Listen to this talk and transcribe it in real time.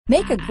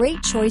Make a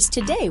great choice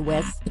today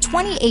with the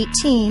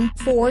 2018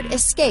 Ford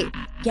Escape.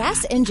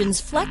 Gas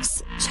engines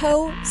flex,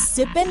 tow,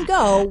 sip and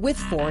go with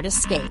Ford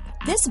Escape.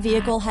 This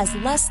vehicle has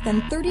less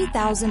than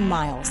 30,000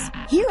 miles.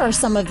 Here are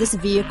some of this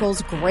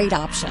vehicle's great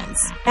options: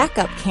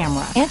 backup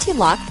camera,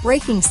 anti-lock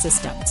braking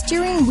system,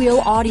 steering wheel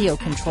audio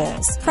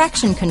controls,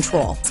 traction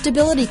control,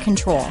 stability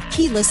control,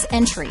 keyless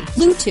entry,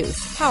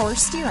 Bluetooth, power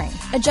steering,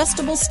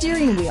 adjustable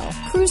steering wheel,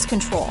 cruise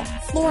control,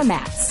 floor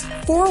mats,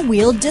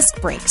 four-wheel disc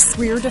brakes,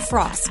 rear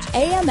defrost,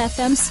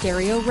 AM/FM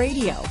stereo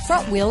radio,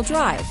 front-wheel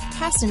drive,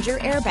 passenger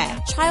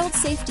airbag, child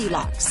safety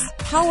locks,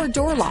 power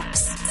door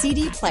locks,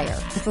 CD player.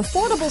 If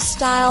affordable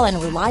style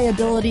and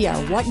reliability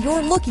are what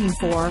you're looking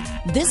for,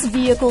 this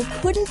vehicle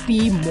couldn't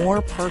be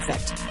more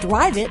perfect.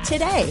 Drive it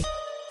today.